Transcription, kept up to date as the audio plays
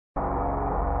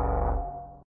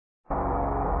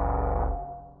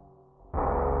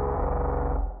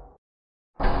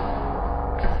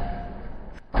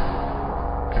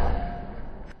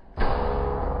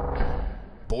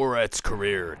Borat's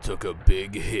career took a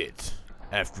big hit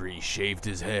after he shaved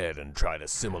his head and tried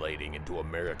assimilating into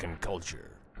American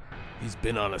culture. He's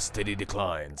been on a steady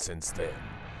decline since then.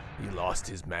 He lost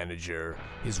his manager,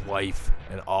 his wife,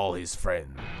 and all his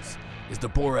friends. Is the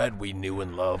Borat we knew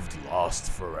and loved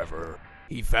lost forever?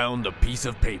 He found a piece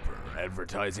of paper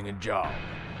advertising a job,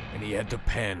 and he had to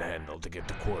panhandle to get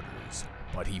to quarters.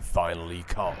 But he finally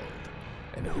called.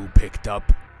 And who picked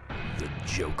up? The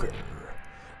Joker.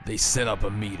 They set up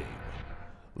a meeting.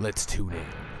 Let's tune in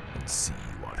and see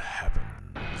what happens.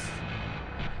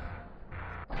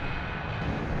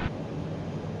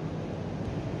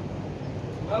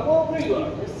 Well,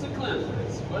 Mr.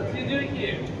 Clemens, what are you doing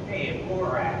here? Hey,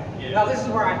 Borat. Yes. Now, this is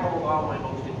where I hold all my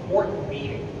most important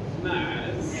meetings.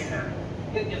 Nice. Yeah.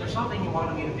 Is there something you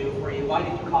wanted me to do for you? Why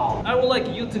did you call? I would like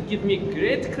you to give me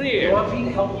great clear. You want me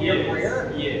to help your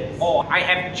career? Yes. Oh, I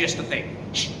have just the thing.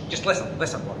 Shh, just listen,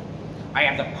 boy. I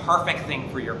have the perfect thing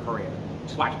for your career.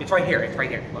 Just watch. It's right here.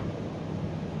 Look.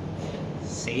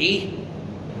 See?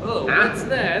 Oh, what's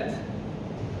that?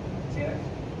 See that?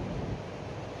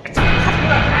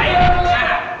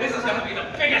 This is going to be the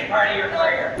biggest part of your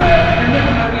career. You're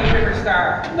never going to be a bigger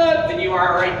star than you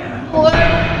are right now. What?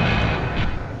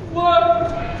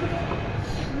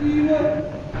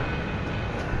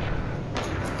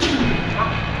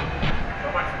 So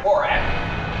much for Borat.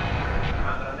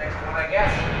 On to the next one, I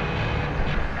guess.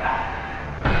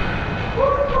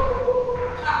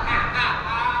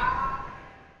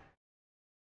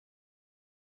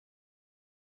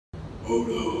 Oh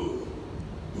no!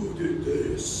 Who did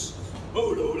this?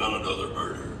 Oh no, not another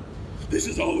murder! This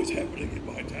is always happening in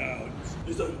my town.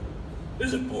 Is it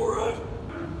Borat?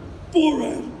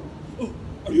 Borat! Oh,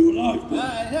 are you alive,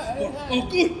 Borat? Oh,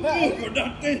 good, you're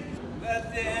not dead.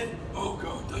 Not dead. Oh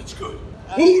God, that's good.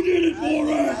 Who did it,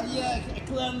 Borat? Yeah,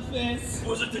 clown face.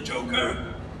 Was it the Joker?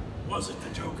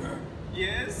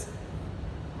 Yes.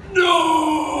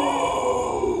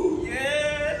 No!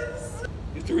 Yes.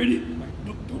 Is there any?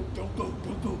 No, don't go,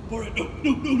 Borat. No.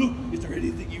 Is there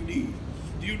anything you need?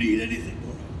 Do you need anything,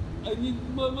 Borat? I need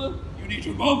mama. You need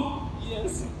your mama?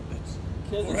 Yes.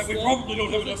 Alright, we probably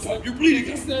don't have enough time. You're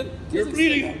bleeding out. You're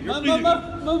bleeding out.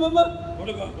 Mama. What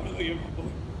about your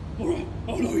mama? Borat.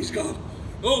 Oh no, he's gone.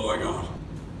 Oh my God.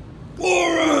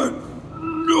 Borat!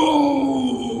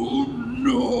 No!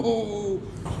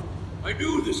 I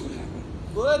knew this would happen.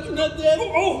 Borat not dead.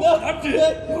 Oh, no, not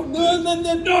dead. No, not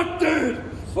dead. Not dead.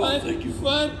 Fine, Oh, thank you.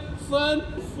 Fine,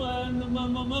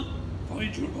 mama.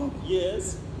 Find your mama.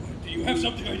 Yes. Do you have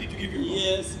something I need to give your mama?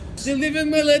 Yes. Deliver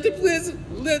my letter, please.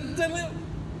 Letter.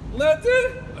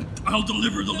 I'll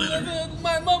deliver the letter. Deliver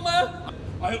my mama.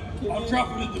 I'll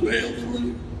drop it in the mail for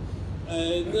you.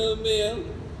 No mail.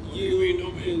 What do you mean,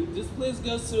 no mail? This place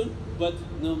goes soon, but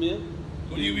no mail.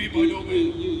 What do you mean by no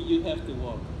mail? You have to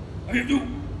walk I have to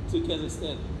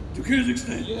Kazakhstan.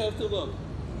 Kazakhstan. You have to walk. Oh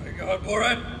my God,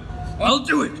 Borat. I'll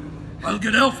do it. I'll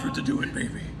get Alfred to do it,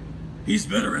 maybe. He's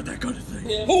better at that kind of thing.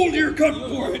 Yeah. Hold your gun,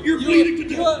 Borat. You're bleeding to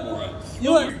death, Borat.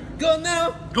 You are gone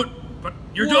now. Good, but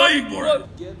you're dying, Borat.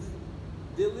 Get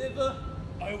deliver.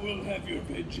 I will have your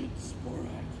vengeance,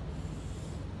 Borat.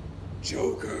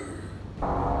 Joker.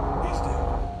 He's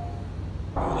dead.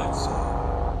 Oh, that's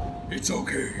It's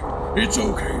okay. It's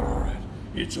okay, Borat.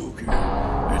 It's okay.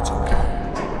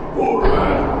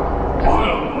 Borat,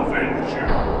 I'll avenge you.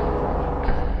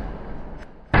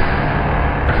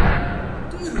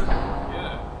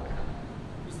 Yeah.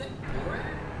 Was that Borat?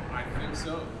 I think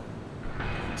so.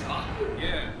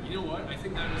 Yeah, you know what? I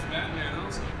think that was Batman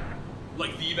also.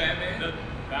 Like the Batman? The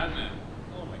Batman.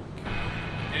 Oh my God.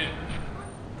 Man, what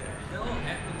the hell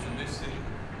happens in this city?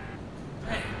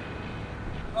 Man.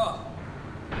 Oh.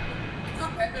 I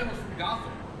thought Batman was from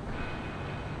Gotham.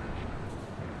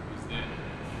 He's dead.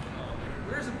 Oh,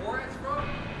 where's the Borat from?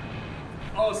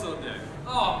 Also dead.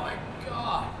 Oh my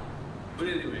God. But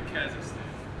anyway, Kazakhstan.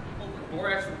 Oh,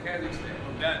 Borat's from Kazakhstan.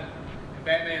 Oh,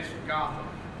 Batman's from Gotham.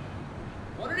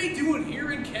 What are they doing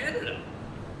here in Canada?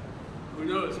 Who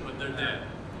knows, but they're dead.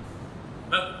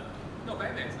 No,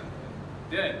 Batman's not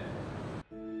dead.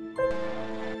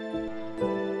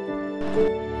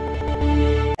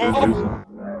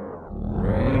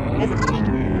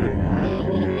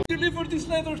 Deliver this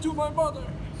letter to my mother.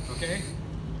 Okay.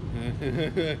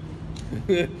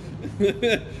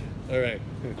 All right.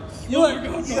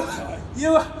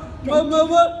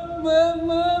 Mama.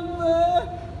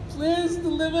 Please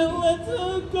deliver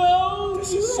letter. Go.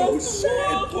 This is so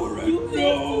sad, Borat.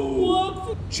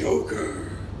 No. Joker.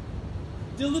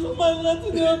 Deliver my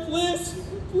letter now, please.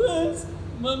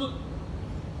 Mama.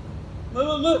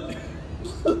 Please.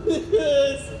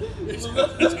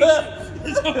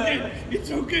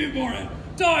 It's okay, Borat.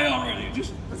 Die already.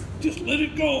 Just let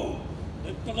it go.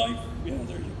 Let the life. Yeah,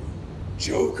 there you go.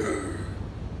 Joker.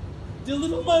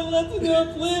 Deliver my letter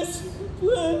now, please.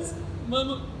 Please.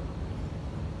 Mama.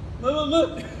 Please.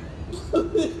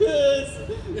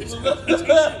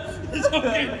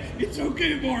 It's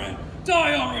okay, Borat.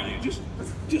 Die already.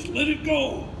 Just let it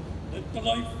go. Let the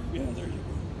life. Yeah, there you go.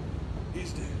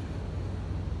 He's dead.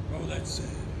 Oh, that's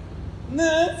sad.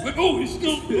 Ned. But, oh, he's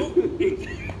still.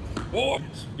 Oh,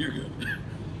 you're good.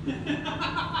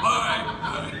 Hi.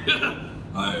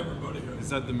 Hi, everybody. Is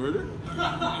that the murder?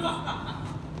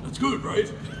 That's good,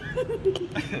 right?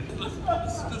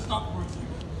 Let's stop for a second.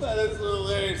 That is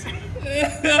hilarious.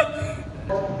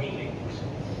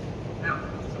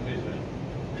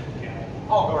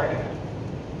 Oh, go right ahead.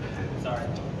 Sorry.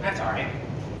 That's all right.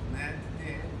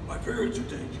 My parents are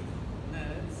dead, you know.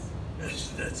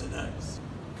 That's a nice.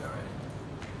 All right.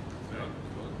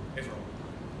 It's wrong.